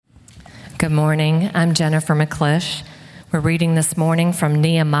Good morning. I'm Jennifer McClish. We're reading this morning from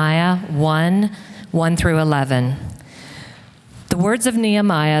Nehemiah 1 through 11. The words of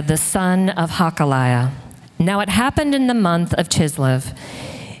Nehemiah, the son of Hakaliah. Now it happened in the month of Chislev,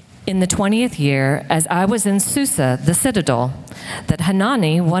 in the 20th year, as I was in Susa, the citadel, that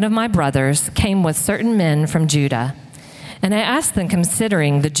Hanani, one of my brothers, came with certain men from Judah. And I asked them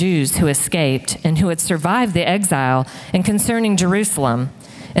considering the Jews who escaped and who had survived the exile and concerning Jerusalem.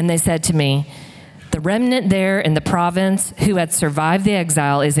 And they said to me, the remnant there in the province who had survived the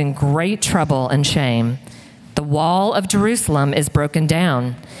exile is in great trouble and shame. The wall of Jerusalem is broken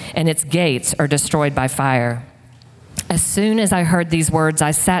down, and its gates are destroyed by fire. As soon as I heard these words,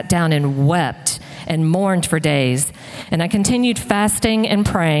 I sat down and wept and mourned for days. And I continued fasting and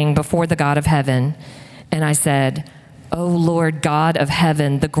praying before the God of heaven. And I said, O Lord God of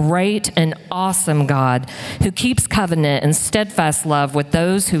heaven, the great and awesome God, who keeps covenant and steadfast love with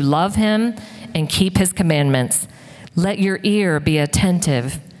those who love him and keep his commandments, let your ear be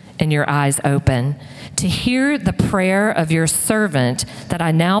attentive and your eyes open to hear the prayer of your servant that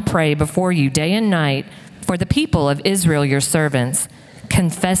I now pray before you day and night for the people of Israel, your servants,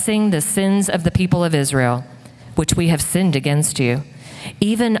 confessing the sins of the people of Israel, which we have sinned against you.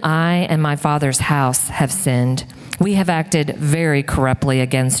 Even I and my father's house have sinned. We have acted very corruptly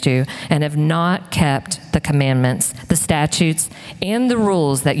against you and have not kept the commandments, the statutes, and the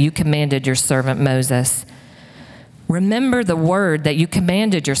rules that you commanded your servant Moses. Remember the word that you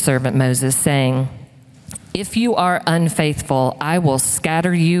commanded your servant Moses, saying, if you are unfaithful, I will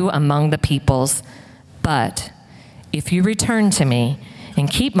scatter you among the peoples. But if you return to me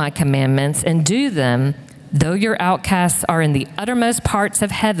and keep my commandments and do them, though your outcasts are in the uttermost parts of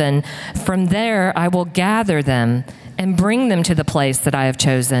heaven, from there I will gather them and bring them to the place that I have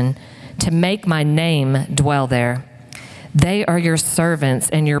chosen to make my name dwell there. They are your servants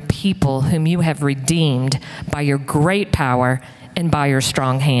and your people whom you have redeemed by your great power and by your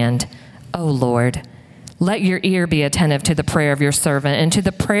strong hand. O Lord, let your ear be attentive to the prayer of your servant and to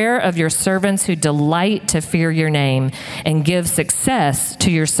the prayer of your servants who delight to fear your name, and give success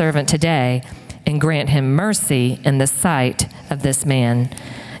to your servant today, and grant him mercy in the sight of this man.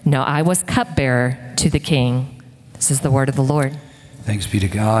 Now I was cupbearer to the king. This is the word of the Lord. Thanks be to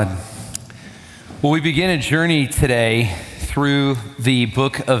God. Well, we begin a journey today through the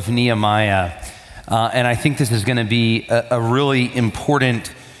book of Nehemiah, and I think this is going to be a really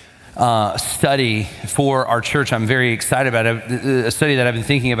important study for our church. I'm very excited about it, a study that I've been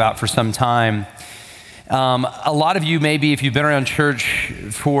thinking about for some time. A lot of you, maybe if you've been around church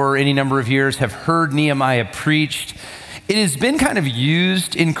for any number of years, have heard Nehemiah preached. It has been kind of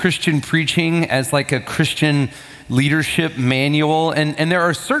used in Christian preaching as like a Christian leadership manual, and there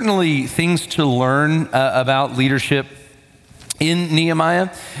are certainly things to learn about leadership in Nehemiah,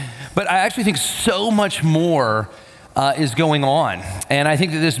 but I actually think so much more is going on, and I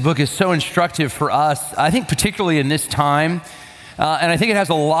think that this book is so instructive for us, I think particularly in this time. And I think it has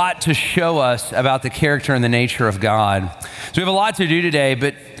a lot to show us about the character and the nature of God. So we have a lot to do today,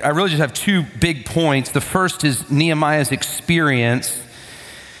 but I really just have two big points. The first is Nehemiah's experience,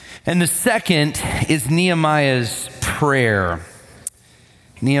 and the second is Nehemiah's prayer.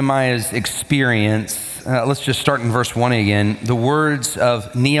 Nehemiah's experience. Let's just start in verse 1 again. The words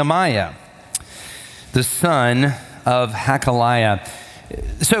of Nehemiah, the son of Hakaliah.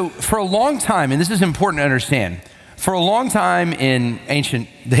 So for a long time, and this is important to understand, for a long time in the ancient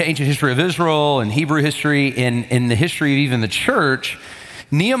history of Israel and Hebrew history, in the history of even the church,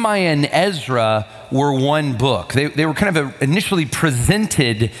 Nehemiah and Ezra were one book. They were kind of initially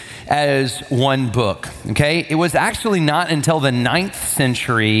presented as one book, okay? It was actually not until the 9th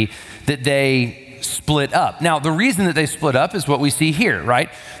century that they split up. Now, the reason that they split up is what we see here,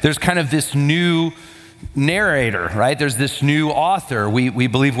 right? There's kind of this new narrator, right? There's this new author. We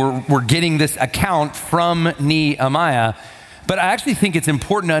believe we're getting this account from Nehemiah, but I actually think it's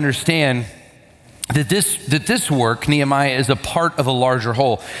important to understand that this work, Nehemiah, is a part of a larger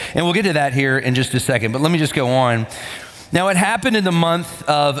whole. And we'll get to that here in just a second, but let me just go on. Now, it happened in the month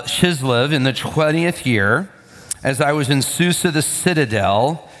of Chislev in the 20th year, as I was in Susa, the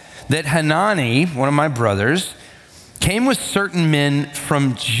citadel, that Hanani, one of my brothers, came with certain men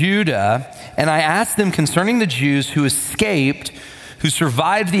from Judah, and I asked them concerning the Jews who escaped, who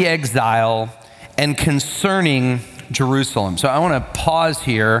survived the exile, and concerning Jerusalem. So I want to pause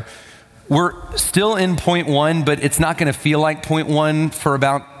here. We're still in point one, but it's not going to feel like point one for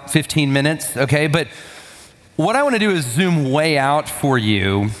about 15 minutes, okay? But what I want to do is zoom way out for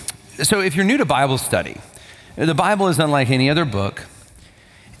you. So if you're new to Bible study, the Bible is unlike any other book,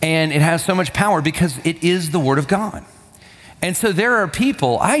 and it has so much power because it is the Word of God. And so there are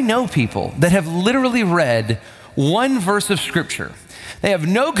people, I know people that have literally read one verse of scripture. They have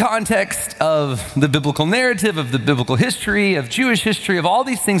no context of the biblical narrative, of the biblical history, of Jewish history, of all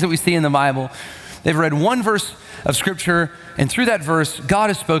these things that we see in the Bible. They've read one verse of scripture, and through that verse, God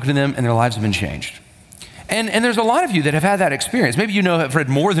has spoken to them and their lives have been changed. And there's a lot of you that have had that experience. Maybe have read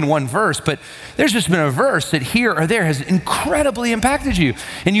more than one verse, but there's just been a verse that here or there has incredibly impacted you,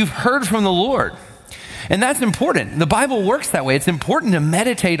 and you've heard from the Lord. And that's important. The Bible works that way. It's important to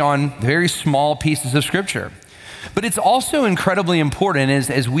meditate on very small pieces of scripture. But it's also incredibly important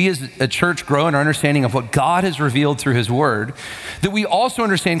as we as a church grow in our understanding of what God has revealed through his word, that we also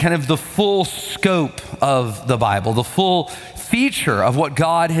understand kind of the full scope of the Bible, the full feature of what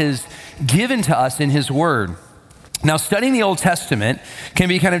God has given to us in his word. Now, studying the Old Testament can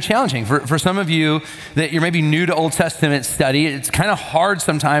be kind of challenging. For some of you that you're maybe new to Old Testament study, it's kind of hard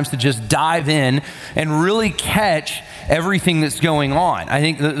sometimes to just dive in and really catch everything that's going on. I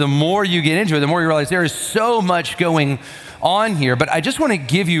think the more you get into it, the more you realize there is so much going on here. But I just want to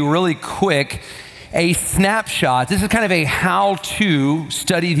give you really quick a snapshot. This is kind of a how-to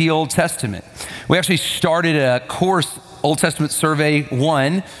study the Old Testament. We actually started a course, Old Testament Survey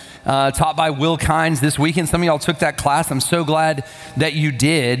 1, taught by Will Kynes this weekend. Some of y'all took that class. I'm so glad that you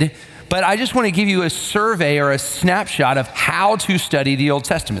did. But I just want to give you a survey or a snapshot of how to study the Old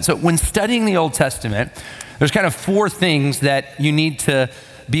Testament. So when studying the Old Testament, there's kind of 4 things that you need to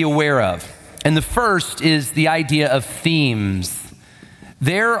be aware of. And the first is the idea of themes.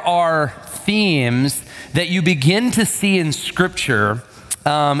 There are themes that you begin to see in Scripture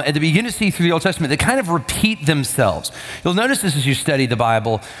at the beginning to see through the Old Testament, they kind of repeat themselves. You'll notice this as you study the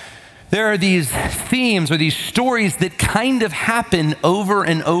Bible. There are these themes or these stories that kind of happen over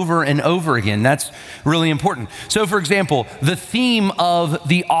and over and over again. That's really important. So for example, the theme of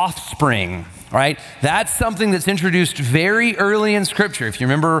the offspring, right? That's something that's introduced very early in Scripture. If you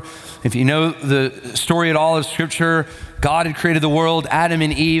know the story at all of Scripture, God had created the world, Adam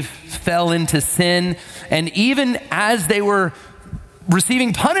and Eve fell into sin, and even as they were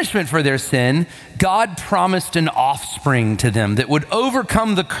receiving punishment for their sin, God promised an offspring to them that would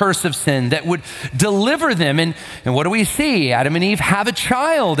overcome the curse of sin, that would deliver them. And what do we see? Adam and Eve have a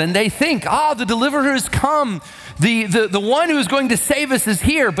child, and they think, the deliverer has come. The one who is going to save us is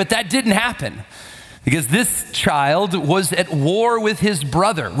here, but that didn't happen. Because this child was at war with his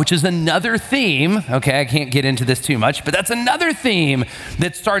brother, which is another theme. Okay, I can't get into this too much, but that's another theme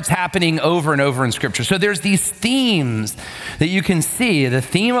that starts happening over and over in Scripture. So there's these themes that you can see, the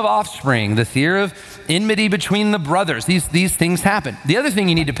theme of offspring, the fear of enmity between the brothers. These things happen. The other thing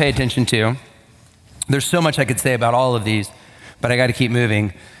you need to pay attention to, there's so much I could say about all of these, but I got to keep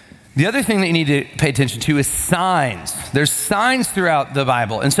moving. The other thing that you need to pay attention to is signs. There's signs throughout the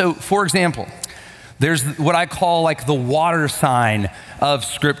Bible. And so, for example, there's what I call like the water sign of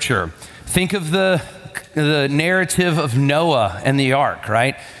Scripture. Think of the narrative of Noah and the ark,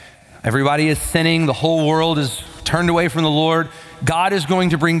 right? Everybody is sinning. The whole world is turned away from the Lord. God is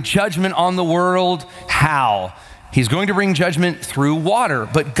going to bring judgment on the world. How? He's going to bring judgment through water,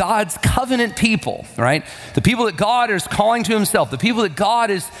 but God's covenant people, right? The people that God is calling to himself, the people that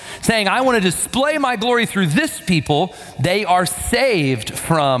God is saying, I want to display my glory through this people, they are saved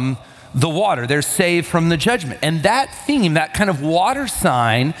from the water. They're saved from the judgment. And that theme, that kind of water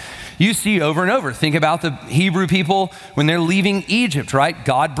sign, you see over and over. Think about the Hebrew people when they're leaving Egypt, right?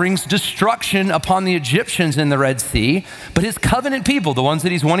 God brings destruction upon the Egyptians in the Red Sea, but his covenant people, the ones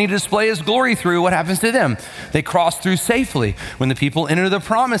that he's wanting to display his glory through, what happens to them? They cross through safely. When the people enter the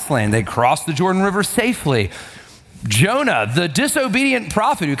promised land, they cross the Jordan River safely. Jonah, the disobedient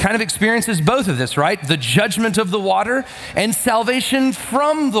prophet who kind of experiences both of this, right? The judgment of the water and salvation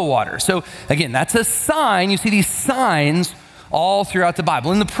from the water. So again, that's a sign. You see these signs all throughout the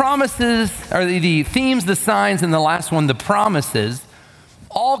Bible. And the promises, or the themes, the signs, and the last one, the promises,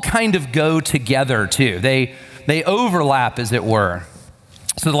 all kind of go together too. They overlap, as it were.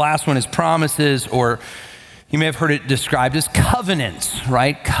 So the last one is promises, or you may have heard it described as covenants,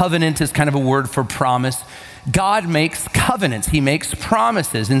 right? Covenant is kind of a word for promise. God makes covenants. He makes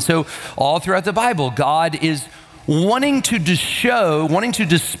promises. And so all throughout the Bible, God is wanting to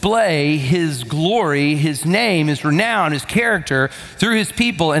display his glory, his name, his renown, his character through his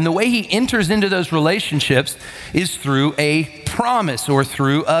people. And the way he enters into those relationships is through a promise or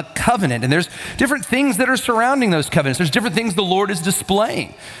through a covenant. And there's different things that are surrounding those covenants. There's different things the Lord is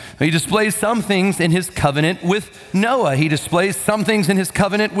displaying. He displays some things in his covenant with Noah. He displays some things in his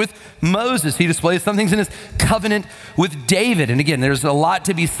covenant with Moses. He displays some things in his covenant with David. And again, there's a lot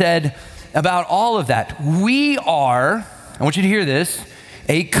to be said about all of that. We are, I want you to hear this,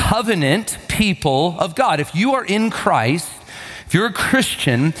 a covenant people of God. If you are in Christ, if you're a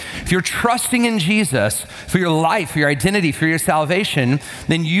Christian, if you're trusting in Jesus for your life, for your identity, for your salvation,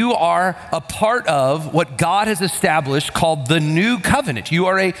 then you are a part of what God has established called the new covenant. You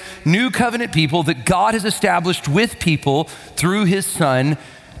are a new covenant people that God has established with people through his son,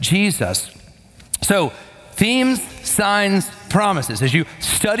 Jesus. So, themes, signs, promises. As you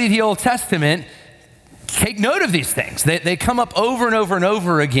study the Old Testament, take note of these things. They come up over and over and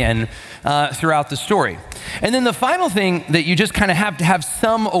over again throughout the story. And then the final thing that you just kind of have to have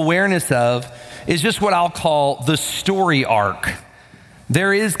some awareness of is just what I'll call the story arc.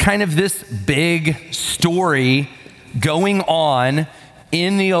 There is kind of this big story going on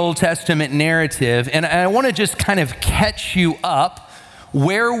in the Old Testament narrative, and I want to just kind of catch you up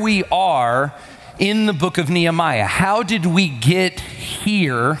where we are in the book of Nehemiah. How did we get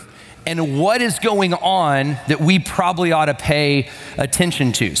here? And what is going on that we probably ought to pay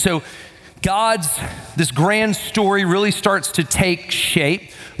attention to? So this grand story really starts to take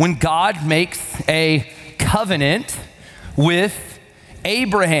shape when God makes a covenant with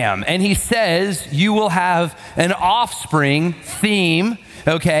Abraham. And he says, you will have an offspring, theme,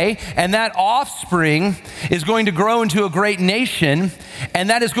 okay? And that offspring is going to grow into a great nation, and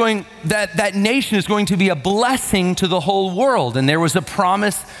that nation is going to be a blessing to the whole world. And there was a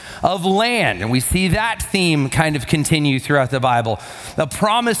promise of land, and we see that theme kind of continue throughout the Bible. The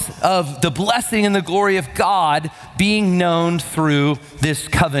promise of the blessing and the glory of God being known through this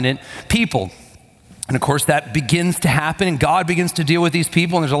covenant people. And of course, that begins to happen, and God begins to deal with these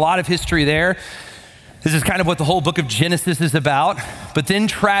people, and there's a lot of history there. This is kind of what the whole book of Genesis is about. But then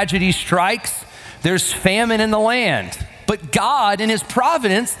tragedy strikes. There's famine in the land. But God, in his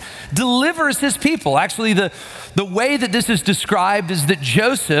providence, delivers his people. Actually, the way that this is described is that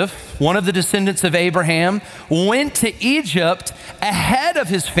Joseph, one of the descendants of Abraham, went to Egypt ahead of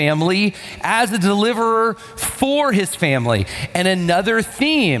his family as a deliverer for his family. And another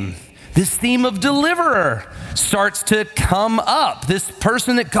theme, this theme of deliverer, starts to come up. This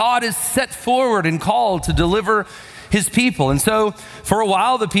person that God has set forward and called to deliver his people. And so for a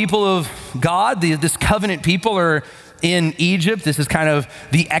while, the people of God, this covenant people, are in Egypt. This is kind of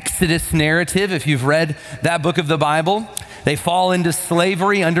the Exodus narrative, if you've read that book of the Bible. They fall into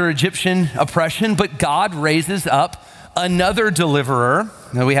slavery under Egyptian oppression, but God raises up another deliverer.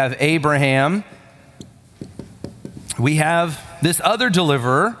 Now we have Abraham. We have this other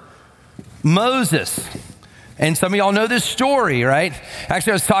deliverer, Moses. And some of y'all know this story, right?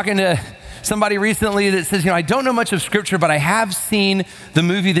 Actually, I was talking to somebody recently that says, I don't know much of scripture, but I have seen the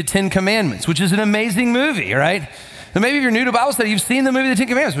movie The Ten Commandments, which is an amazing movie, right? And maybe if you're new to Bible study, you've seen the movie The Ten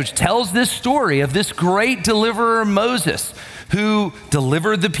Commandments, which tells this story of this great deliverer, Moses, who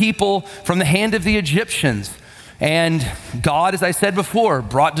delivered the people from the hand of the Egyptians. And God, as I said before,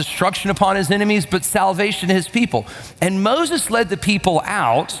 brought destruction upon his enemies, but salvation to his people. And Moses led the people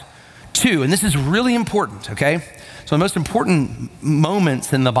out to, and this is really important, okay? So the most important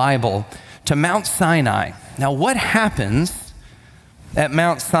moments in the Bible, to Mount Sinai. Now, what happens at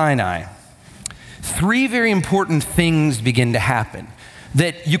Mount Sinai? Three very important things begin to happen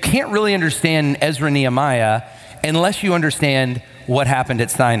that you can't really understand in Ezra and Nehemiah unless you understand what happened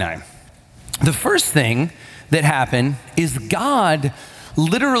at Sinai. The first thing that happened is God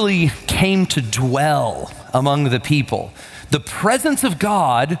literally came to dwell among the people. The presence of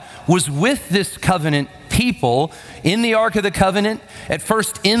God was with this covenant people in the Ark of the Covenant, at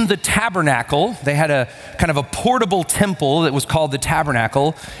first in the tabernacle. They had a kind of a portable temple that was called the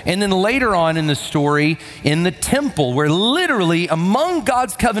tabernacle. And then later on in the story, in the temple, where literally among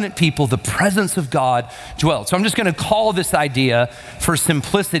God's covenant people, the presence of God dwelled. So I'm just going to call this idea, for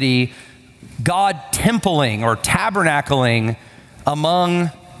simplicity, God templing or tabernacling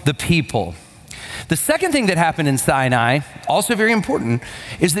among the people. The second thing that happened in Sinai, also very important,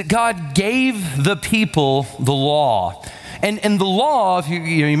 is that God gave the people the law. And the law, if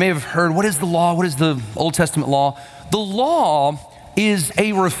you may have heard, what is the law? What is the Old Testament law? The law is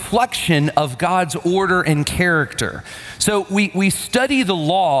a reflection of God's order and character. So we study the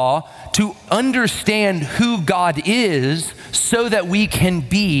law to understand who God is so that we can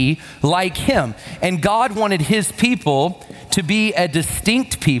be like him. And God wanted his people to be a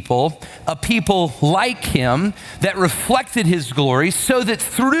distinct people, a people like him that reflected his glory, so that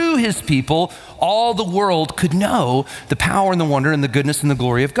through his people, all the world could know the power and the wonder and the goodness and the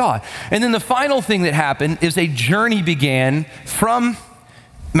glory of God. And then the final thing that happened is a journey began from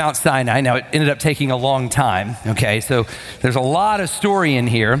Mount Sinai. Now, it ended up taking a long time, okay? So there's a lot of story in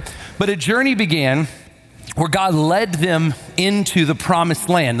here, but a journey began where God led them into the promised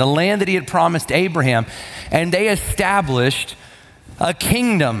land, the land that he had promised Abraham, and they established a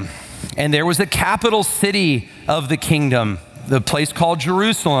kingdom. And there was a capital city of the kingdom, the place called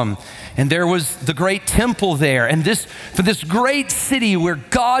Jerusalem. And there was the great temple there. And for this great city where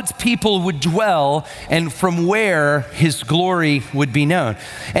God's people would dwell and from where his glory would be known.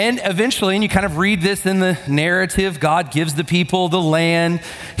 And eventually, and you kind of read this in the narrative, God gives the people the land.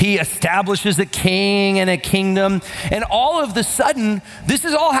 He establishes a king and a kingdom. And all of the sudden, this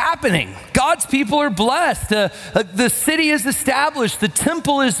is all happening. God's people are blessed. The city is established. The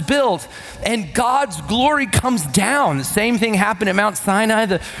temple is built. And God's glory comes down. The same thing happened at Mount Sinai.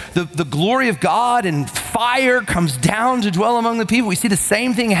 The glory of God and fire comes down to dwell among the people. We see the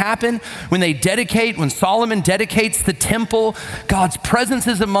same thing happen when Solomon dedicates the temple. God's presence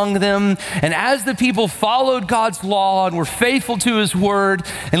is among them. And as the people followed God's law and were faithful to his word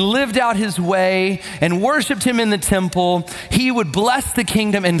and lived out his way and worshiped him in the temple, he would bless the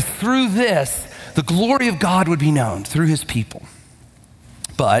kingdom. And through this, the glory of God would be known through his people.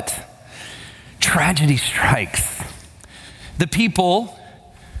 But tragedy strikes. The people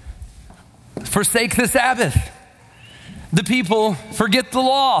forsake the Sabbath. The people forget the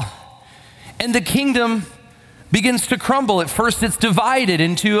law. And the kingdom begins to crumble. At first, it's divided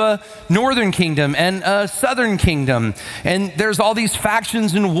into a northern kingdom and a southern kingdom. And there's all these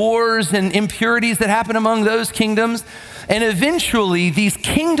factions and wars and impurities that happen among those kingdoms. And eventually, these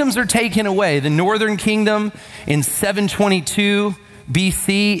kingdoms are taken away. The northern kingdom in 722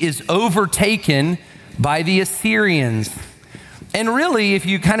 BC is overtaken by the Assyrians. And really, if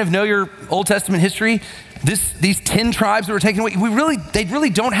you kind of know your Old Testament history, these 10 tribes that were taken away, they really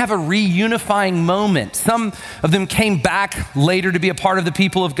don't have a reunifying moment. Some of them came back later to be a part of the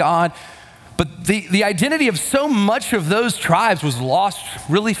people of God, but the identity of so much of those tribes was lost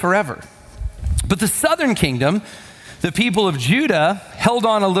really forever. But the southern kingdom, the people of Judah, held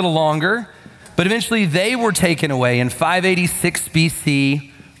on a little longer, but eventually they were taken away in 586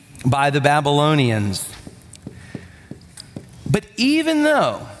 BC by the Babylonians. But even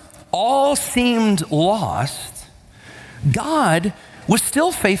though all seemed lost, God was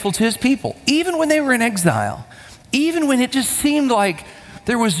still faithful to his people, even when they were in exile, even when it just seemed like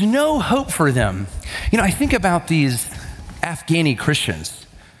there was no hope for them. You know, I think about these Afghani Christians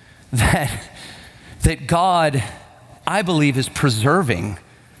that God, I believe, is preserving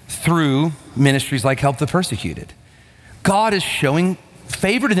through ministries like Help the Persecuted. God is showing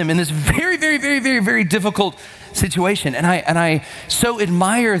favor to them in this very, very, very, very, very difficult situation. And I so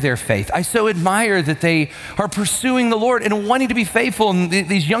admire their faith. I so admire that they are pursuing the Lord and wanting to be faithful. And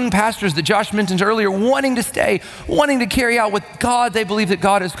these young pastors that Josh mentioned earlier, wanting to stay, wanting to carry out what God, they believe that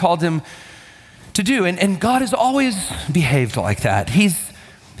God has called them to do. And God has always behaved like that. He's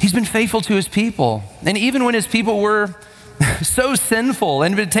been faithful to his people. And even when his people were so sinful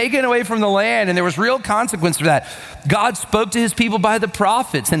and been taken away from the land, and there was real consequence for that, God spoke to his people by the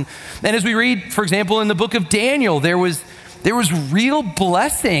prophets. And as we read, for example, in the book of Daniel, there was real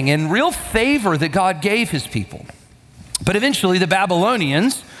blessing and real favor that God gave his people. But eventually the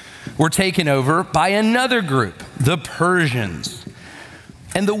Babylonians were taken over by another group, the Persians.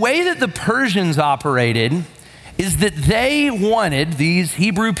 And the way that the Persians operated is that they wanted these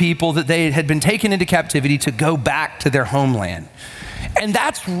Hebrew people that they had been taken into captivity to go back to their homeland. And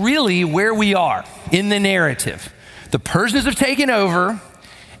that's really where we are in the narrative. The Persians have taken over,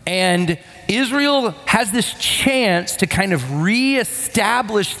 and Israel has this chance to kind of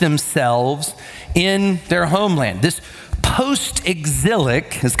reestablish themselves in their homeland. This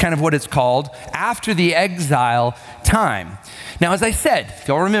post-exilic is kind of what it's called, after the exile time. Now, as I said, if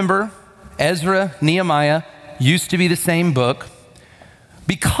y'all remember, Ezra, Nehemiah, used to be the same book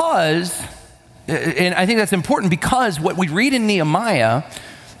because, and I think that's important because what we read in Nehemiah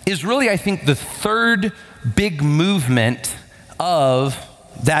is really, I think, the third big movement of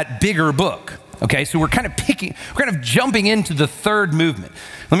that bigger book. Okay, so we're kind of jumping into the third movement.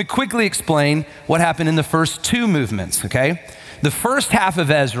 Let me quickly explain what happened in the first two movements, okay? The first half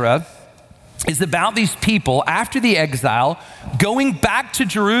of Ezra is about these people after the exile going back to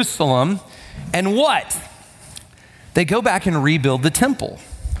Jerusalem, and what? They go back and rebuild the temple,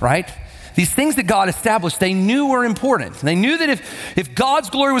 right? These things that God established, they knew were important. They knew that if God's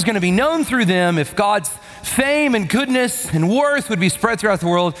glory was going to be known through them, if God's fame and goodness and worth would be spread throughout the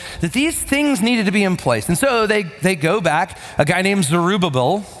world, that these things needed to be in place. And so they go back. A guy named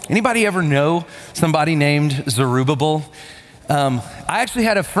Zerubbabel. Anybody ever know somebody named Zerubbabel? I actually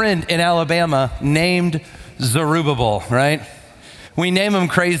had a friend in Alabama named Zerubbabel, right? We name them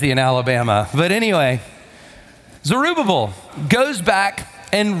crazy in Alabama. But anyway, Zerubbabel goes back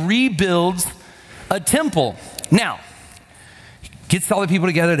and rebuilds a temple. Now, gets all the people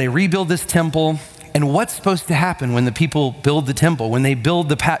together, they rebuild this temple, And what's supposed to happen when the people build the temple, when they build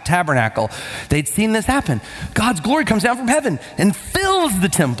the tabernacle? They'd seen this happen. God's glory comes down from heaven and fills the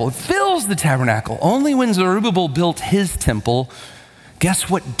temple, fills the tabernacle. Only when Zerubbabel built his temple, guess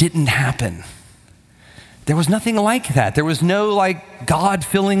what didn't happen? There was nothing like that. There was no like God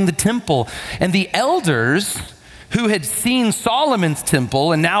filling the temple. And the elders who had seen Solomon's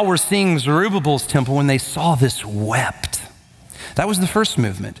temple and now were seeing Zerubbabel's temple, when they saw this, wept. That was the first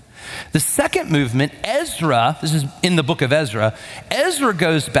movement. The second movement, Ezra, this is in the book of Ezra, Ezra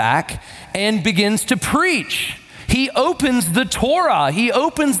goes back and begins to preach. He opens the Torah, he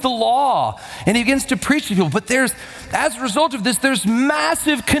opens the law, and he begins to preach to people. But as a result of this, there's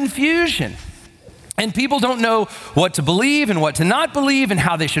massive confusion. And people don't know what to believe and what to not believe and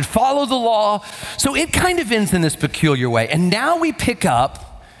how they should follow the law. So it kind of ends in this peculiar way. And now we pick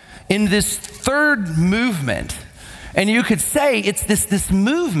up in this third movement. And you could say it's this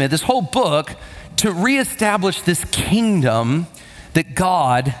movement, this whole book, to reestablish this kingdom that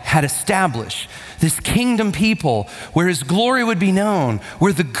God had established. This kingdom people where his glory would be known,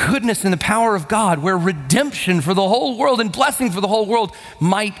 where the goodness and the power of God, where redemption for the whole world and blessing for the whole world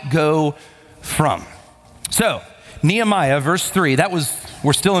might go from. So, Nehemiah, verse 3,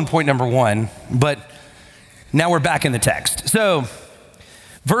 we're still in point number 1, but now we're back in the text. So,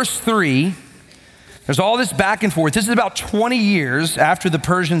 verse 3, there's all this back and forth. This is about 20 years after the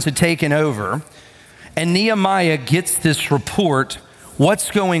Persians had taken over, and Nehemiah gets this report,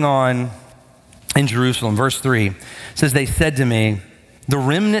 what's going on in Jerusalem. Verse 3 says, they said to me, the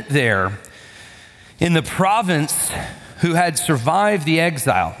remnant there in the province who had survived the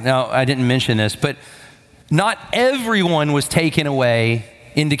exile. Now, I didn't mention this, but not everyone was taken away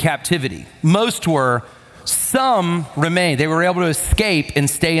into captivity. Most were, some remained. They were able to escape and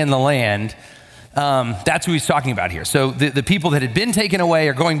stay in the land. That's who he's talking about here. So the people that had been taken away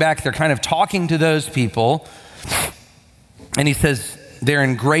are going back. They're kind of talking to those people. And he says, they're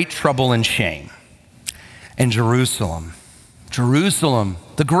in great trouble and shame. And Jerusalem,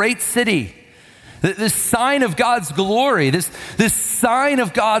 the great city, this sign of God's glory, this sign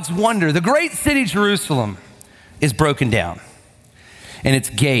of God's wonder, the great city Jerusalem is broken down, and its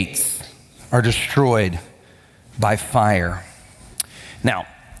gates are destroyed by fire. Now,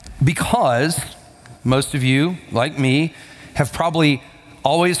 because most of you, like me, have probably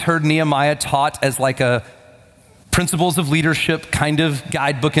always heard Nehemiah taught as like a principles of leadership kind of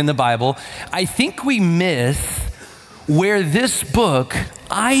guidebook in the Bible, I think we miss where this book,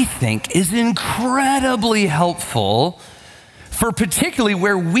 I think, is incredibly helpful for particularly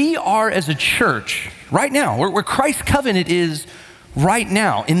where we are as a church right now, where Christ's covenant is right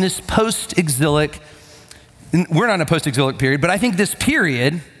now in this post-exilic, we're not in a post-exilic period, but I think this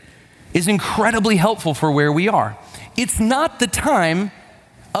period is incredibly helpful for where we are. It's not the time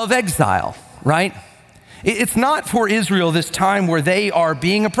of exile, right? It's not for Israel this time where they are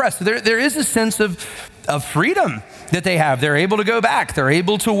being oppressed. There is a sense of freedom that they have. They're able to go back. They're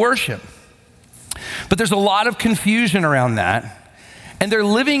able to worship. But there's a lot of confusion around that. And they're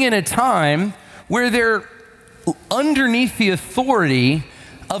living in a time where they're underneath the authority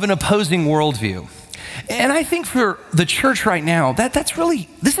of an opposing worldview. And I think for the church right now,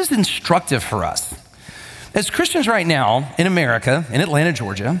 this is instructive for us. As Christians right now in America, in Atlanta,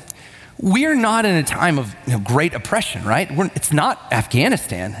 Georgia, we're not in a time of great oppression, right? It's not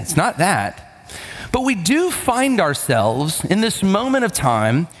Afghanistan. It's not that. But we do find ourselves in this moment of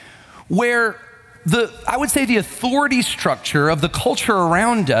time where I would say the authority structure of the culture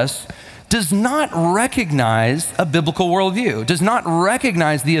around us does not recognize a biblical worldview, does not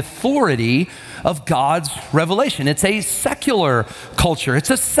recognize the authority of God's revelation. It's a secular culture. It's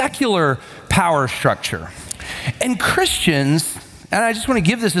a secular power structure. And Christians, and I just want to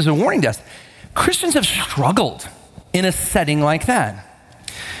give this as a warning to us, Christians have struggled in a setting like that.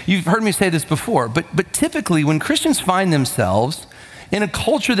 You've heard me say this before, but typically when Christians find themselves in a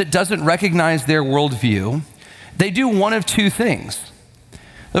culture that doesn't recognize their worldview, they do one of two things.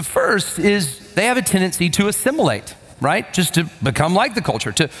 The first is they have a tendency to assimilate, right? Just to become like the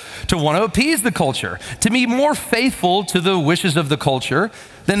culture, to want to appease the culture, to be more faithful to the wishes of the culture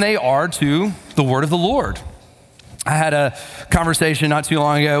than they are to the word of the Lord. I had a conversation not too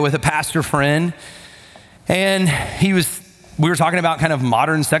long ago with a pastor friend, and we were talking about kind of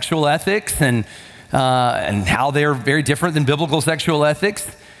modern sexual ethics and how they're very different than biblical sexual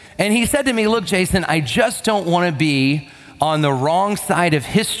ethics. And he said to me, look, Jason, I just don't want to be on the wrong side of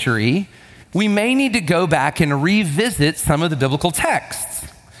history. We may need to go back and revisit some of the biblical texts.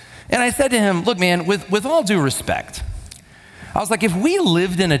 And I said to him, look, man, with all due respect, I was like, if we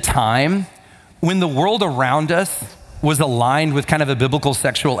lived in a time when the world around us was aligned with kind of a biblical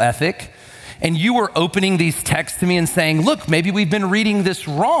sexual ethic, and you were opening these texts to me and saying, look, maybe we've been reading this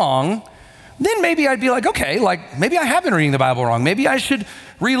wrong, then maybe I'd be like, okay, like maybe I have been reading the Bible wrong. Maybe I should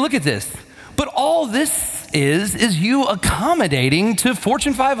relook at this. But all this is you accommodating to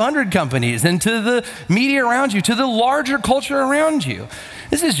Fortune 500 companies and to the media around you, to the larger culture around you.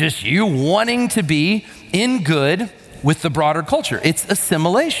 This is just you wanting to be in good with the broader culture. It's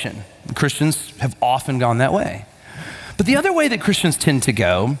assimilation. Christians have often gone that way. But the other way that Christians tend to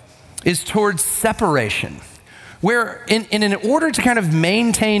go is towards separation, where in an order to kind of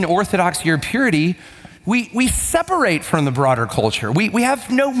maintain orthodoxy or purity, we separate from the broader culture. We have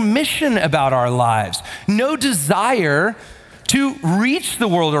no mission about our lives, no desire to reach the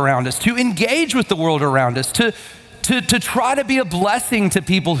world around us, to engage with the world around us, to try to be a blessing to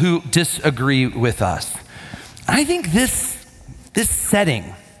people who disagree with us. I think this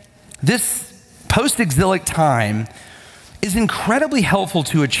setting, this post-exilic time, is incredibly helpful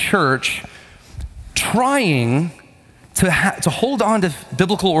to a church trying to hold on to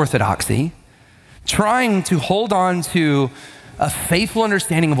biblical orthodoxy, trying to hold on to a faithful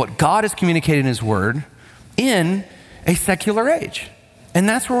understanding of what God has communicated in his word in a secular age. And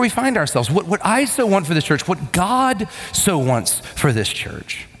that's where we find ourselves. What I so want for this church, what God so wants for this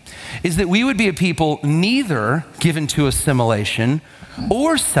church, is that we would be a people neither given to assimilation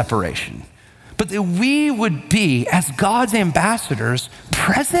or separation, but that we would be, as God's ambassadors,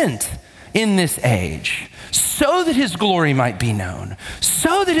 present in this age so that his glory might be known,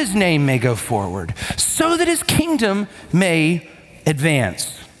 so that his name may go forward, so that his kingdom may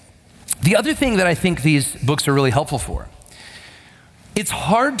advance. The other thing that I think these books are really helpful for, it's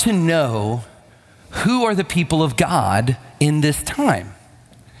hard to know who are the people of God in this time.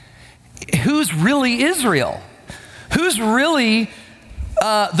 Who's really Israel? Who's really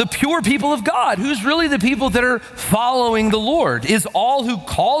the pure people of God? Who's really the people that are following the Lord? Is all who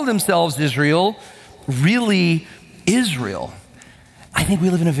call themselves Israel really Israel? I think we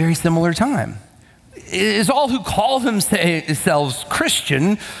live in a very similar time. Is all who call themselves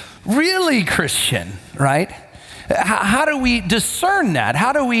Christian really Christian, right? How do we discern that?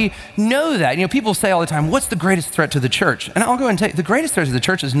 How do we know that? You know, people say all the time, what's the greatest threat to the church? And I'll go and tell you, the greatest threat to the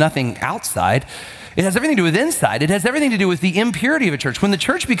church is nothing outside. It has everything to do with inside. It has everything to do with the impurity of a church. When the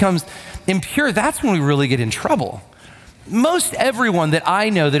church becomes impure, that's when we really get in trouble. Most everyone that I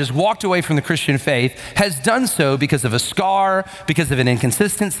know that has walked away from the Christian faith has done so because of a scar, because of an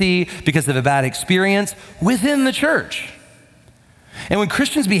inconsistency, because of a bad experience within the church. And when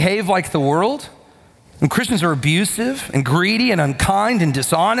Christians behave like the world, when Christians are abusive and greedy and unkind and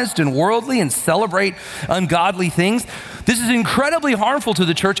dishonest and worldly and celebrate ungodly things, this is incredibly harmful to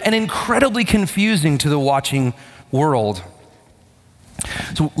the church and incredibly confusing to the watching world.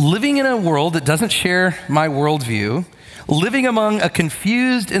 So living in a world that doesn't share my worldview, living among a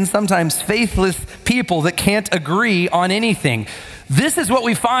confused and sometimes faithless people that can't agree on anything, this is what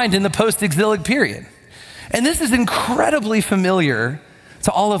we find in the post-exilic period. And this is incredibly familiar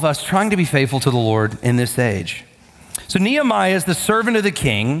to all of us trying to be faithful to the Lord in this age. So Nehemiah is the servant of the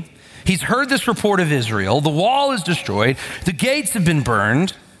king. He's heard this report of Israel. The wall is destroyed. The gates have been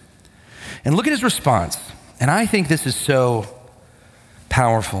burned. And look at his response. And I think this is so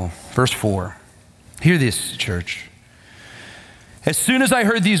powerful. Verse 4. Hear this, church. As soon as I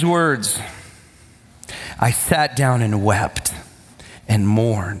heard these words, I sat down and wept and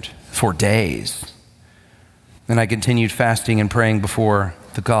mourned for days. Then I continued fasting and praying before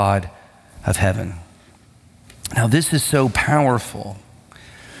the God of heaven. Now, this is so powerful.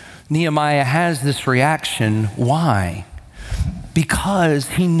 Nehemiah has this reaction. Why? Because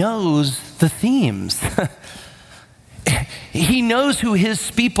he knows the themes. He knows who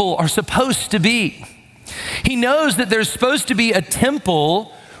his people are supposed to be. He knows that there's supposed to be a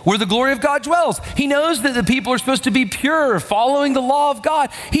temple where the glory of God dwells. He knows that the people are supposed to be pure, following the law of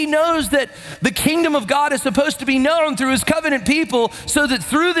God. He knows that the kingdom of God is supposed to be known through his covenant people, so that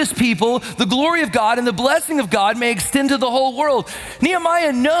through this people, the glory of God and the blessing of God may extend to the whole world.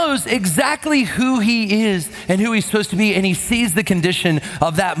 Nehemiah knows exactly who he is and who he's supposed to be, and he sees the condition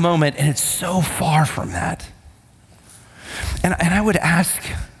of that moment, and it's so far from that. And I would ask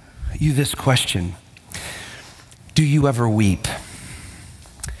you this question. Do you ever weep?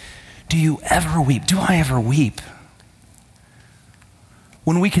 Do you ever weep? Do I ever weep?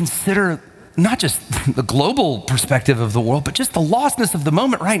 When we consider not just the global perspective of the world, but just the lostness of the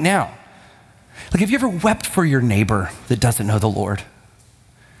moment right now. Like, have you ever wept for your neighbor that doesn't know the Lord?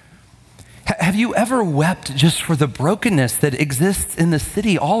 Have you ever wept just for the brokenness that exists in the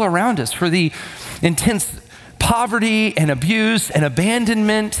city all around us, for the intense poverty and abuse and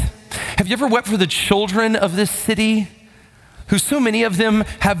abandonment? Have you ever wept for the children of this city who so many of them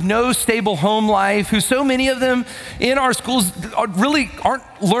have no stable home life, who so many of them in our schools really aren't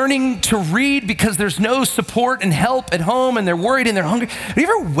learning to read because there's no support and help at home and they're worried and they're hungry. Have you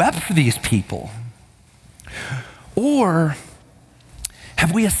ever wept for these people? Or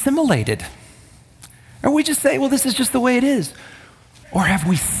have we assimilated? Or we just say, well, this is just the way it is. Or have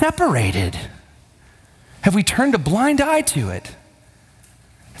we separated? Have we turned a blind eye to it?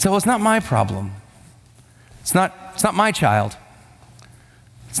 So, well, it's not my problem. It's not my child.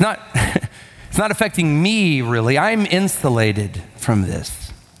 It's not affecting me, really. I'm insulated from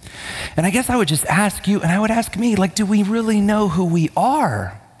this. And I guess I would just ask you, and I would ask me, do we really know who we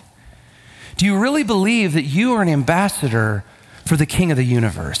are? Do you really believe that you are an ambassador for the King of the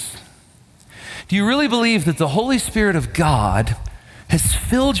universe? Do you really believe that the Holy Spirit of God has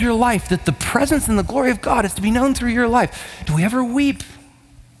filled your life, that the presence and the glory of God is to be known through your life? Do we ever weep?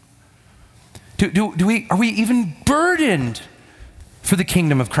 Are we even burdened for the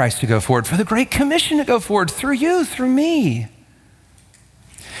kingdom of Christ to go forward, for the Great Commission to go forward through you, through me?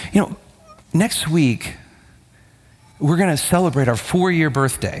 Next week, we're going to celebrate our 4-year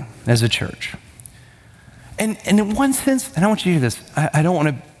birthday as a church. And in one sense, and I want you to hear this, I don't want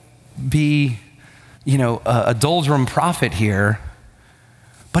to be, a doldrum prophet here,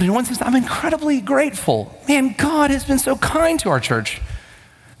 but in one sense, I'm incredibly grateful. Man, God has been so kind to our church.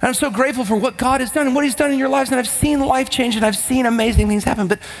 And I'm so grateful for what God has done and what he's done in your lives. And I've seen life change and I've seen amazing things happen.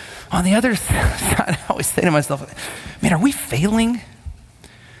 But on the other side, I always say to myself, man, are we failing?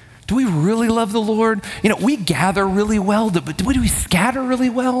 Do we really love the Lord? We gather really well, but do we scatter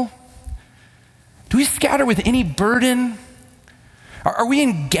really well? Do we scatter with any burden? Are we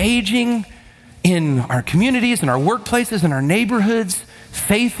engaging in our communities and our workplaces and our neighborhoods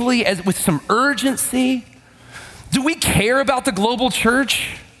faithfully, with some urgency? Do we care about the global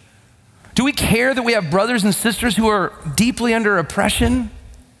church? Do we care that we have brothers and sisters who are deeply under oppression?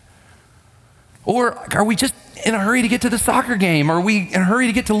 Or are we just in a hurry to get to the soccer game? Or are we in a hurry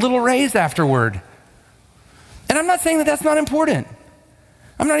to get to Little Ray's afterward? And I'm not saying that that's not important.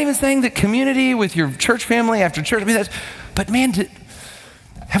 I'm not even saying that community with your church family after church, but man,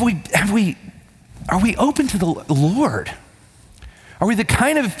 are we open to the Lord? Are we the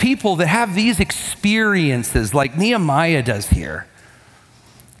kind of people that have these experiences like Nehemiah does here,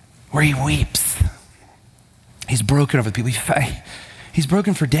 where he weeps? He's broken over the people. He's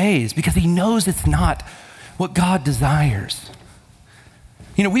broken for days because he knows it's not what God desires.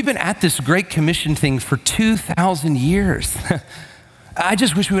 We've been at this Great Commission thing for 2,000 years. I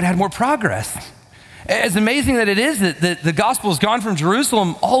just wish we would have had more progress. As amazing that it is that the gospel has gone from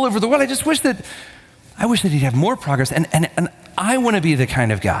Jerusalem all over the world, I wish that he'd have more progress. And I want to be the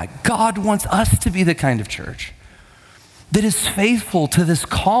kind of guy. God wants us to be the kind of church that is faithful to this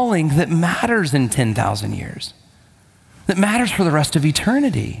calling that matters in 10,000 years, that matters for the rest of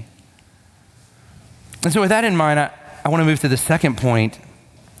eternity. And so with that in mind, I want to move to the second point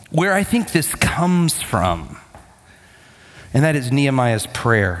where I think this comes from, and that is Nehemiah's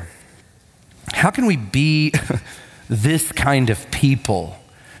prayer. How can we be this kind of people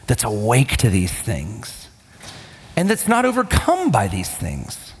that's awake to these things and that's not overcome by these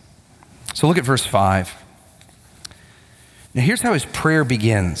things? So look at verse 5. Now here's how his prayer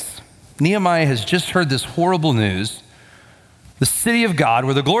begins. Nehemiah has just heard this horrible news. The city of God,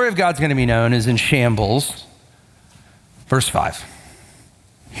 where the glory of God's going to be known, is in shambles. Verse 5.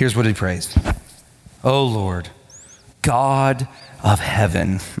 Here's what he prays. Oh Lord, God of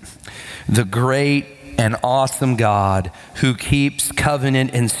heaven, the great and awesome God who keeps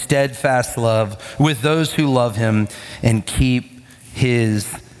covenant and steadfast love with those who love him and keep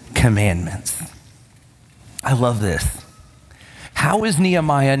his commandments. I love this. How is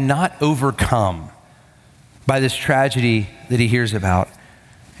Nehemiah not overcome by this tragedy that he hears about?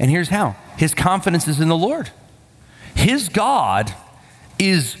 And here's how. His confidence is in the Lord. His God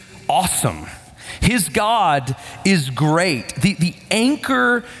is awesome. His God is great. The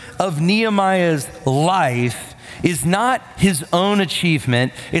anchor of Nehemiah's life is not his own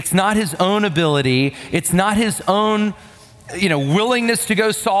achievement. It's not his own ability. It's not his own willingness to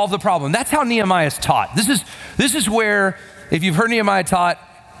go solve the problem. That's how Nehemiah is taught. This is where, if you've heard Nehemiah taught,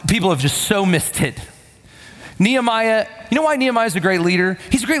 people have just so missed it. Nehemiah, you know why Nehemiah is a great leader?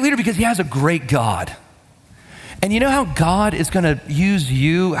 He's a great leader because he has a great God. And you know how God is going to use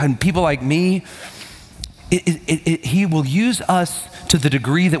you and people like me? He will use us to the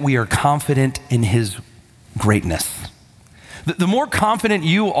degree that we are confident in his greatness. The more confident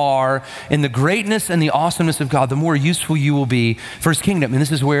you are in the greatness and the awesomeness of God, the more useful you will be for his kingdom. And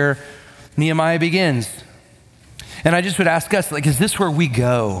this is where Nehemiah begins. And I just would ask us, is this where we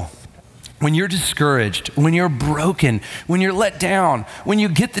go when you're discouraged, when you're broken, when you're let down, when you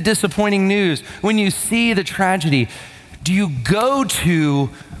get the disappointing news, when you see the tragedy, do you go to,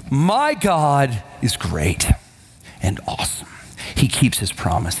 my God is great and awesome. He keeps his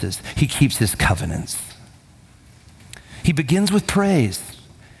promises. He keeps his covenants. He begins with praise.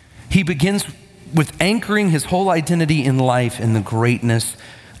 He begins with anchoring his whole identity in life in the greatness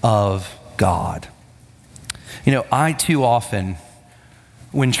of God. You know, I too often,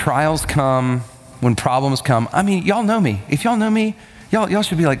 when trials come, when problems come, I mean, y'all know me. If y'all know me, y'all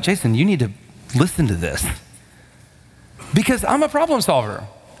should be like, Jason, you need to listen to this. Because I'm a problem solver.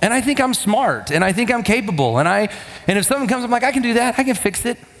 And I think I'm smart. And I think I'm capable. And if something comes, I'm like, I can do that. I can fix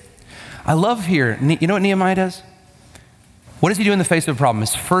it. I love here. You know what Nehemiah does? What does he do in the face of a problem?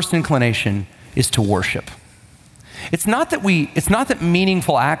 His first inclination is to worship. It's not that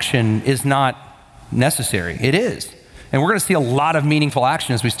meaningful action is not necessary. It is. And we're going to see a lot of meaningful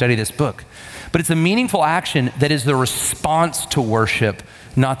action as we study this book. But it's a meaningful action that is the response to worship,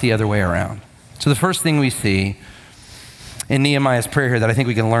 not the other way around. So the first thing we see in Nehemiah's prayer here that I think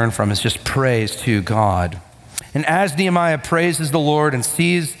we can learn from is just praise to God. And as Nehemiah praises the Lord and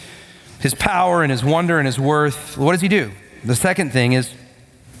sees his power and his wonder and his worth, what does he do? The second thing is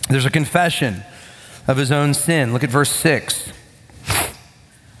there's a confession of his own sin. Look at verse 6.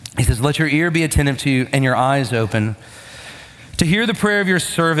 He says, let your ear be attentive to you and your eyes open to hear the prayer of your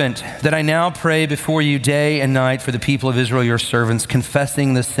servant, that I now pray before you day and night for the people of Israel, your servants,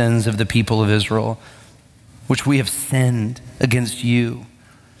 confessing the sins of the people of Israel, which we have sinned against you.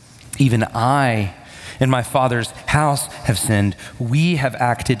 Even I and my father's house have sinned. We have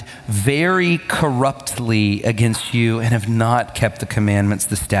acted very corruptly against you and have not kept the commandments,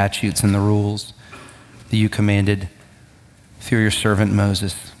 the statutes, and the rules that you commanded through your servant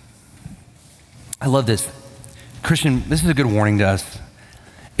Moses. I love this. Christian, this is a good warning to us.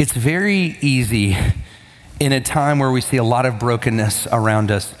 It's very easy in a time where we see a lot of brokenness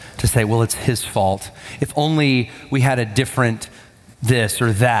around us to say, well, it's his fault. If only we had a different this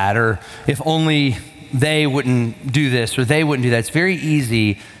or that, or if only they wouldn't do this or they wouldn't do that. It's very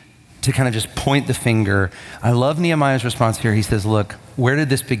easy to kind of just point the finger. I love Nehemiah's response here. He says, look, where did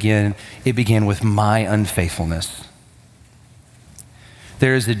this begin? It began with my unfaithfulness.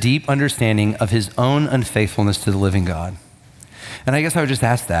 There is a deep understanding of his own unfaithfulness to the living God. And I guess I would just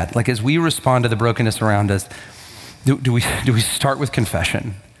ask that, like as we respond to the brokenness around us, do we start with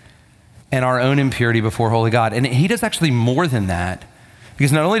confession and our own impurity before holy God? And he does actually more than that,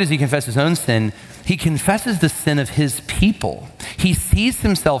 because not only does he confess his own sin, he confesses the sin of his people. He sees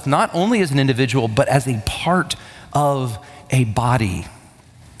himself not only as an individual, but as a part of a body.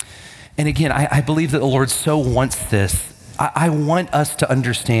 And again, I believe that the Lord so wants this. I want us to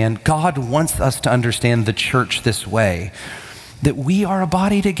understand, God wants us to understand the church this way, that we are a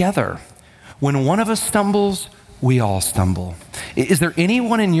body together. When one of us stumbles, we all stumble. Is there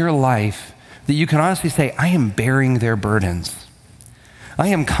anyone in your life that you can honestly say, I am bearing their burdens? I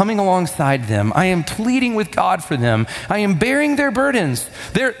am coming alongside them. I am pleading with God for them. I am bearing their burdens.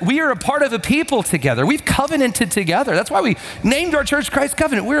 We are a part of a people together. We've covenanted together. That's why we named our church Christ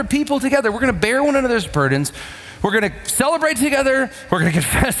Covenant. We're a people together. We're going to bear one another's burdens. We're going to celebrate together. We're going to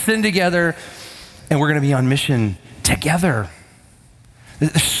confess sin together. And we're going to be on mission together.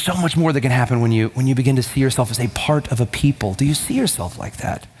 There's so much more that can happen when you begin to see yourself as a part of a people. Do you see yourself like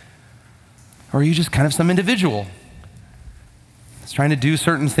that? Or are you just kind of some individual that's trying to do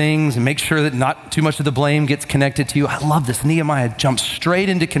certain things and make sure that not too much of the blame gets connected to you? I love this. Nehemiah jumps straight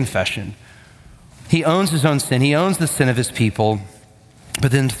into confession. He owns his own sin. He owns the sin of his people.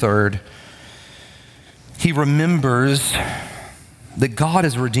 But then third, he remembers that God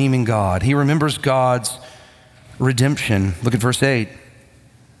is a redeeming God. He remembers God's redemption. Look at verse 8.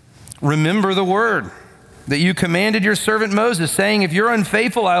 Remember the word that you commanded your servant Moses, saying, if you're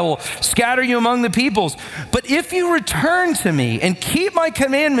unfaithful, I will scatter you among the peoples. But if you return to me and keep my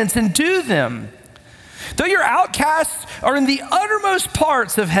commandments and do them, though your outcasts are in the uttermost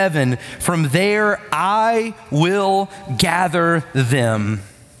parts of heaven, from there I will gather them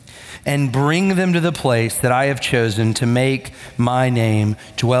and bring them to the place that I have chosen to make my name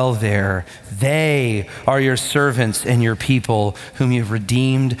dwell there. They are your servants and your people, whom you've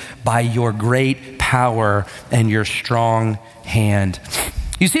redeemed by your great power and your strong hand.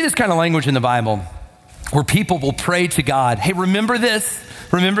 You see this kind of language in the Bible where people will pray to God, hey, remember this,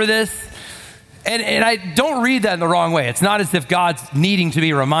 remember this. And I don't read that in the wrong way. It's not as if God's needing to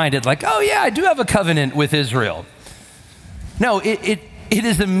be reminded, like, oh yeah, I do have a covenant with Israel. No, it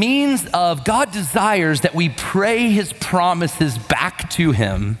is a means of God desires that we pray his promises back to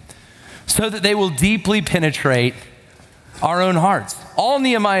him so that they will deeply penetrate our own hearts. All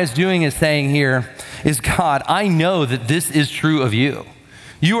Nehemiah is doing is saying here is, God, I know that this is true of you.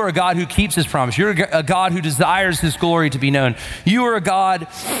 You are a God who keeps his promise. You're a God who desires his glory to be known. You are a God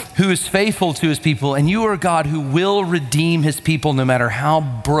who is faithful to his people, and you are a God who will redeem his people no matter how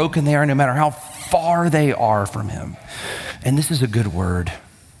broken they are, no matter how far they are from him. And this is a good word.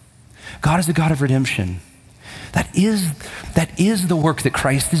 God is a God of redemption. That is the work that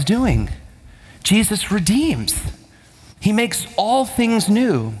Christ is doing. Jesus redeems. He makes all things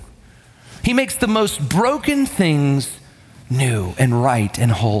new. He makes the most broken things new and right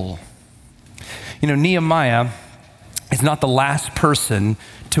and whole. You know, Nehemiah is not the last person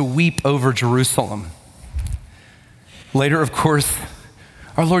to weep over Jerusalem. Later, of course,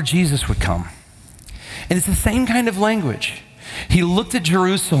 our Lord Jesus would come. And it's the same kind of language. He looked at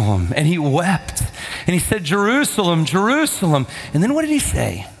Jerusalem and he wept. And he said, Jerusalem, Jerusalem. And then what did he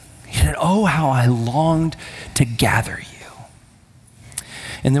say? He said, oh, how I longed to gather you.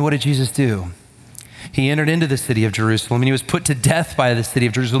 And then what did Jesus do? He entered into the city of Jerusalem and he was put to death by the city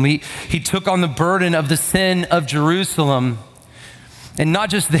of Jerusalem. He took on the burden of the sin of Jerusalem, and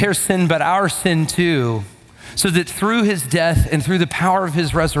not just their sin, but our sin too, so that through his death and through the power of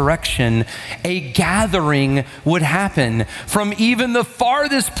his resurrection, a gathering would happen from even the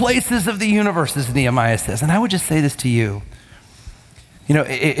farthest places of the universe, as Nehemiah says. And I would just say this to you. You know,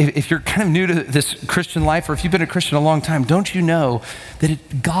 if you're kind of new to this Christian life, or if you've been a Christian a long time, don't you know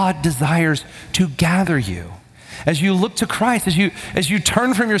that God desires to gather you? As you look to Christ, as you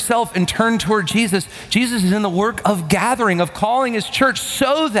turn from yourself and turn toward Jesus, Jesus is in the work of gathering, of calling his church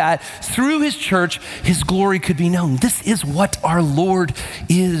so that through his church, his glory could be known. This is what our Lord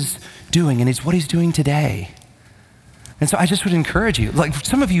is doing, and it's what he's doing today. And so I just would encourage you, like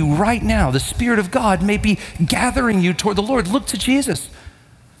some of you right now, the Spirit of God may be gathering you toward the Lord. Look to Jesus.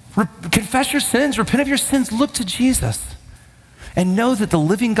 Confess your sins, repent of your sins, look to Jesus. And know that the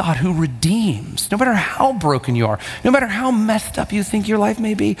living God who redeems, no matter how broken you are, no matter how messed up you think your life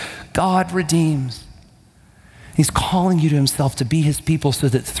may be, God redeems. He's calling you to himself to be his people so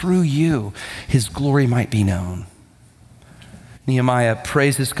that through you, his glory might be known. Nehemiah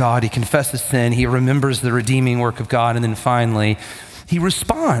praises God, he confesses sin, he remembers the redeeming work of God, and then finally, he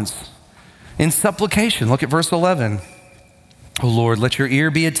responds in supplication. Look at verse 11. O Lord, let your ear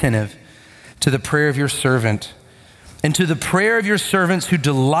be attentive to the prayer of your servant and to the prayer of your servants who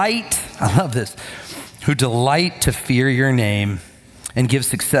delight, I love this, who delight to fear your name, and give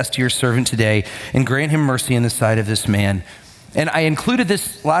success to your servant today, and grant him mercy in the sight of this man. And I included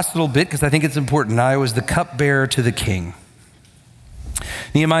this last little bit because I think it's important. I was the cupbearer to the king.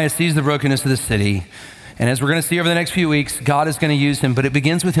 Nehemiah sees the brokenness of the city, and as we're going to see over the next few weeks, God is going to use him, but it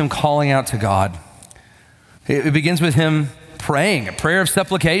begins with him calling out to God. It begins with him praying, a prayer of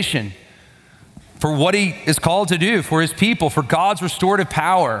supplication for what he is called to do, for his people, for God's restorative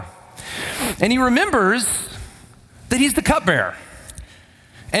power. And he remembers that he's the cupbearer.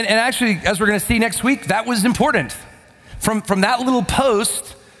 And actually, as we're going to see next week, that was important. From that little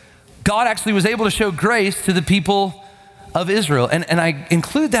post, God actually was able to show grace to the people of Israel. And I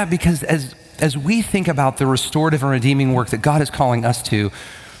include that because as we think about the restorative and redeeming work that God is calling us to,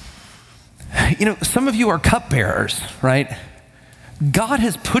 you know, some of you are cupbearers, right? God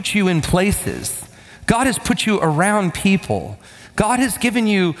has put you in places. God has put you around people. God has given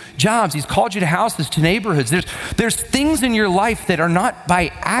you jobs. He's called you to houses, to neighborhoods. There's things in your life that are not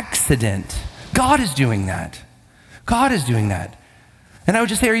by accident. God is doing that. God is doing that. And I would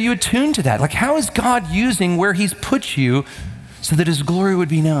just say, are you attuned to that? Like, how is God using where he's put you so that his glory would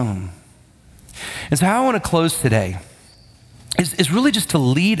be known? And so how I want to close today is really just to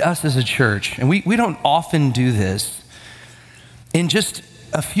lead us as a church. And we don't often do this, in just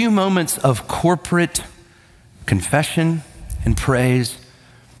a few moments of corporate confession and praise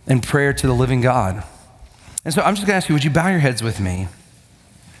and prayer to the living God. And so I'm just going to ask you, would you bow your heads with me?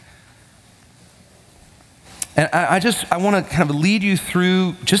 And I want to kind of lead you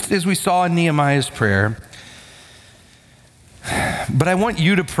through, just as we saw in Nehemiah's prayer, but I want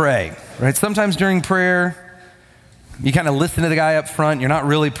you to pray, right? Sometimes during prayer, you kind of listen to the guy up front, you're not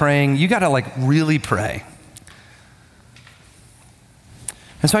really praying. You got to like really pray.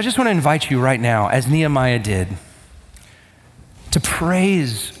 And so I just want to invite you right now, as Nehemiah did, to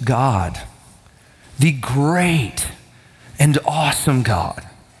praise God, the great and awesome God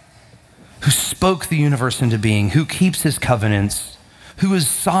who spoke the universe into being, who keeps his covenants, who is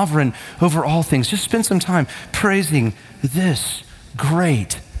sovereign over all things. Just spend some time praising this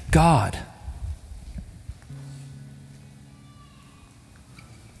great God.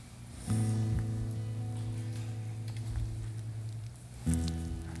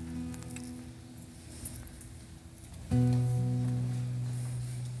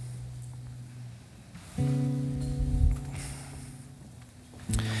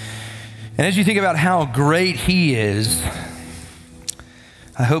 And as you think about how great he is,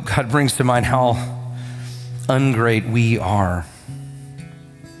 I hope God brings to mind how ungreat we are.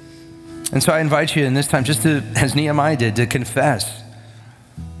 And so I invite you in this time, just to, as Nehemiah did, to confess.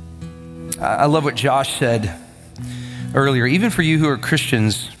 I love what Josh said earlier. Even for you who are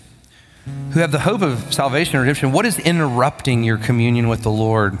Christians, who have the hope of salvation and redemption, what is interrupting your communion with the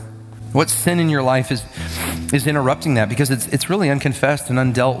Lord? What sin in your life is interrupting that? Because it's really unconfessed and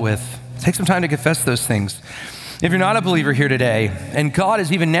undealt with. Take some time to confess those things. If you're not a believer here today, and God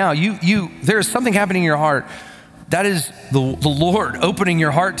is even now, there is something happening in your heart. That is the Lord opening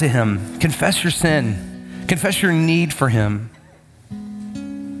your heart to him. Confess your sin. Confess your need for him.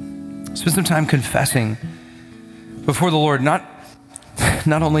 Spend some time confessing before the Lord, not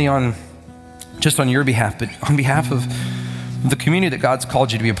only just on your behalf, but on behalf of the community that God's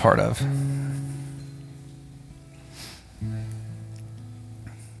called you to be a part of.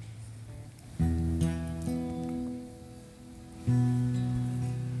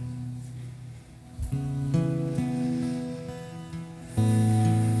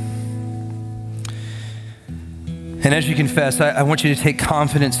 And as you confess, I want you to take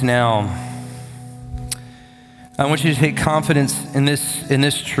confidence now. I want you to take confidence in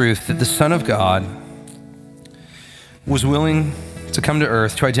this truth that the Son of God was willing to come to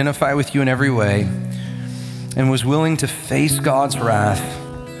earth, to identify with you in every way, and was willing to face God's wrath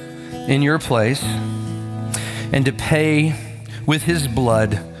in your place and to pay with his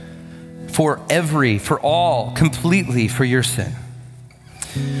blood for all, completely for your sin.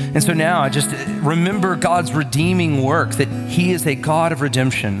 And so now I just remember God's redeeming work, that he is a God of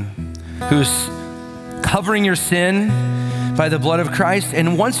redemption who's covering your sin by the blood of Christ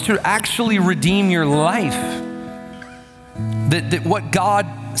and wants to actually redeem your life. That what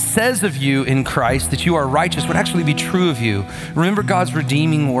God says of you in Christ, that you are righteous, would actually be true of you. Remember God's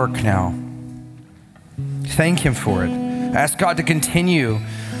redeeming work now. Thank him for it. Ask God to continue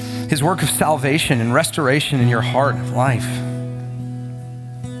his work of salvation and restoration in your heart and life.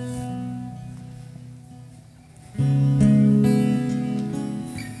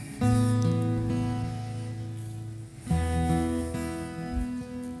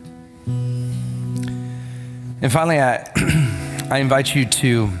 And finally, I invite you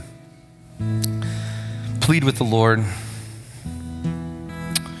to plead with the Lord.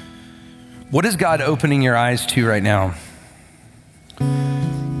 What is God opening your eyes to right now?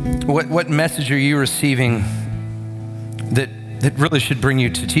 What message are you receiving that really should bring you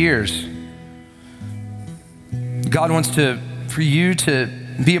to tears? God wants for you to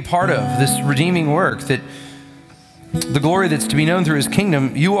be a part of this redeeming work, that the glory that's to be known through his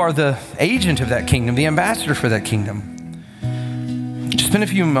kingdom, you are the agent of that kingdom, the ambassador for that kingdom. Just spend a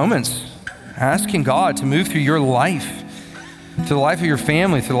few moments asking God to move through your life, through the life of your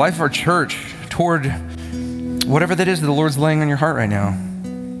family, through the life of our church, toward whatever that is that the Lord's laying on your heart right now.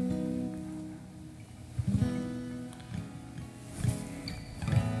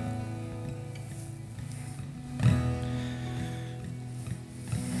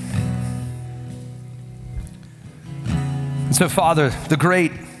 So, Father, the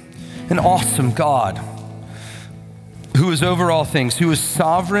great and awesome God, who is over all things, who is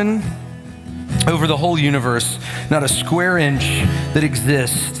sovereign over the whole universe, not a square inch that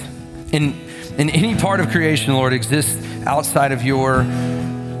exists in any part of creation, Lord, exists outside of your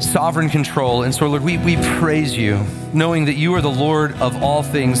sovereign control. And so, Lord, we praise you, knowing that you are the Lord of all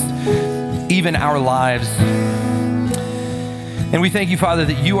things, even our lives. And we thank you, Father,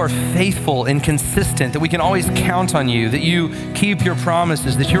 that you are faithful and consistent, that we can always count on you, that you keep your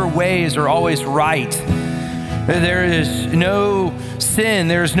promises, that your ways are always right. There is no sin,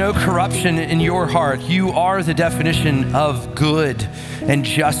 there is no corruption in your heart. You are the definition of good and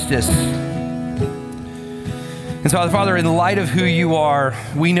justice. And so, Father, in light of who you are,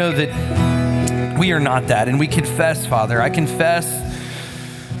 we know that we are not that. And we confess, Father, I confess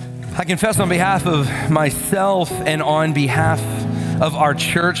on behalf of myself and on behalf of our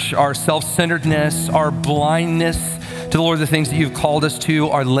church, our self-centeredness, our blindness to the Lord, the things that you've called us to,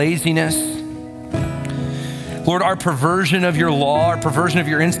 our laziness. Lord, our perversion of your law, our perversion of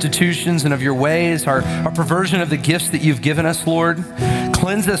your institutions and of your ways, our perversion of the gifts that you've given us, Lord.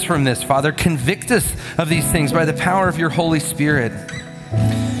 Cleanse us from this, Father. Convict us of these things by the power of your Holy Spirit.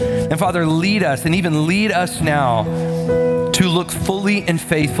 And Father, lead us, and even lead us now to look fully and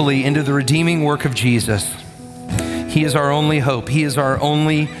faithfully into the redeeming work of Jesus. He is our only hope. He is our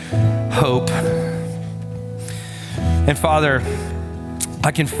only hope. And Father,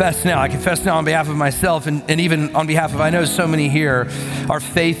 I confess now on behalf of myself and even on behalf of, I know so many here, our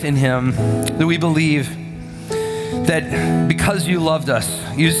faith in him, that we believe that because you loved us,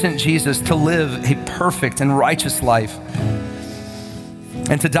 you sent Jesus to live a perfect and righteous life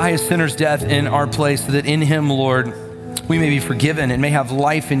and to die a sinner's death in our place, so that in him, Lord, we may be forgiven and may have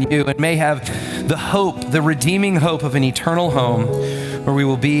life in you and may have the hope, the redeeming hope of an eternal home where we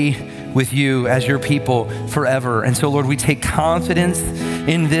will be with you as your people forever. And so, Lord, we take confidence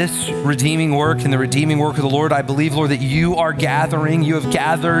in this redeeming work and the redeeming work of the Lord. I believe, Lord, that you are gathering. You have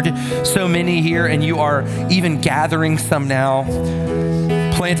gathered so many here, and you are even gathering some now.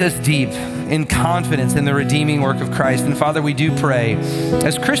 Plant us deep in confidence in the redeeming work of Christ. And Father, we do pray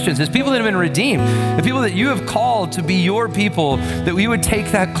as Christians, as people that have been redeemed, the people that you have called to be your people, that we would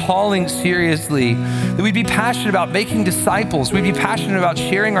take that calling seriously, that we'd be passionate about making disciples, we'd be passionate about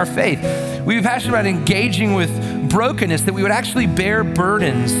sharing our faith, we'd be passionate about engaging with brokenness, that we would actually bear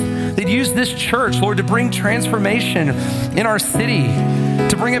burdens, that use this church, Lord, to bring transformation in our city,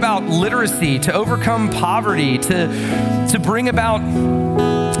 to bring about literacy, to overcome poverty, to bring about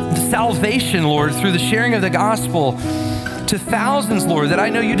salvation, Lord, through the sharing of the gospel to thousands, Lord, that I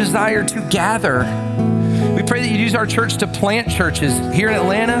know you desire to gather. We pray that you use our church to plant churches here in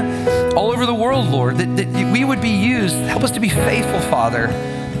Atlanta, all over the world, Lord, that we would be used. Help us to be faithful, Father.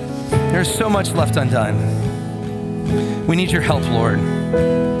 There's so much left undone. We need your help, Lord.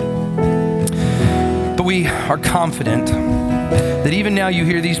 But we are confident that even now you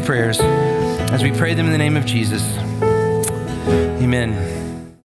hear these prayers as we pray them in the name of Jesus. Amen.